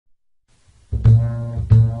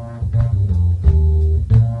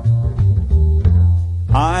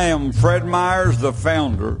I am Fred Myers, the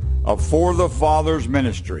founder of For the Fathers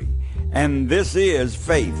Ministry, and this is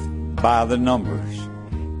Faith by the Numbers.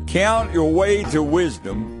 Count your way to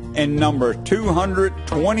wisdom in number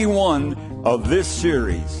 221 of this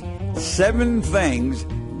series, 7 Things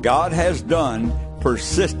God Has Done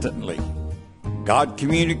Persistently. God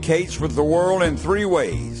communicates with the world in 3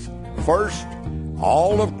 ways. First,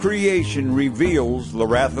 all of creation reveals the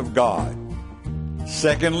wrath of God.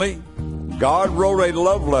 Secondly, God wrote a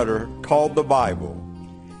love letter called the Bible.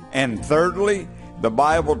 And thirdly, the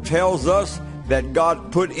Bible tells us that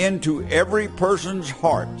God put into every person's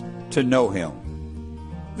heart to know Him.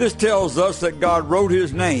 This tells us that God wrote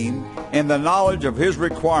His name and the knowledge of His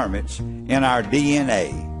requirements in our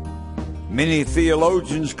DNA. Many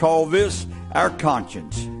theologians call this our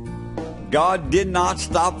conscience. God did not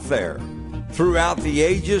stop there. Throughout the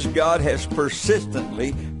ages, God has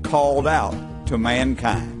persistently called out to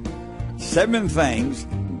mankind. 7 things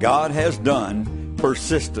God has done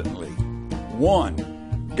persistently.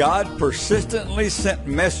 1. God persistently sent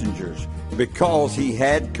messengers because He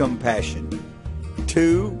had compassion.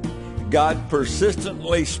 2. God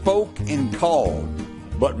persistently spoke and called,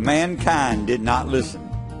 but mankind did not listen.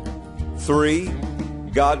 3.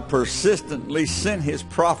 God persistently sent His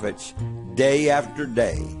prophets day after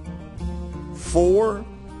day. 4.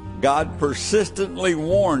 God persistently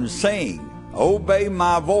warned, saying, "Obey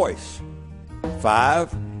my voice."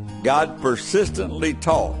 5. God persistently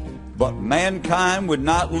taught, but mankind would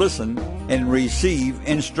not listen and receive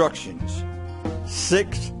instructions.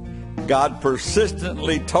 6. God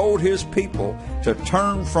persistently told His people to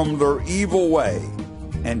turn from their evil way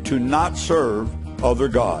and to not serve other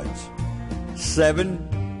gods. 7.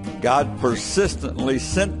 God persistently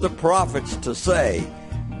sent the prophets to say,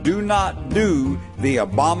 "Do not do the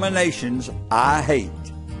abominations I hate."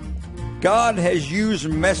 God has used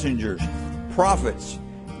messengers, prophets,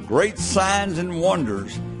 great signs and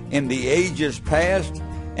wonders in the ages past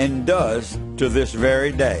and does to this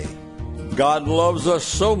very day. God loves us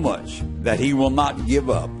so much that He will not give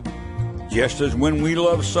up. Just as when we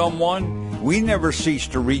love someone, we never cease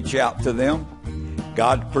to reach out to them.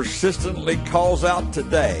 God persistently calls out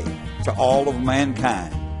today to all of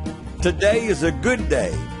mankind. Today is a good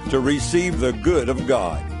day to receive the good of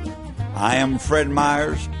God. I am Fred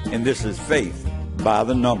Myers, and this is Faith by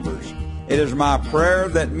the Numbers. It is my prayer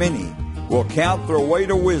that many will count their way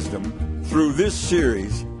to wisdom through this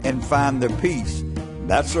series and find the peace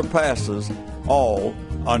that surpasses all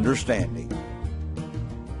understanding.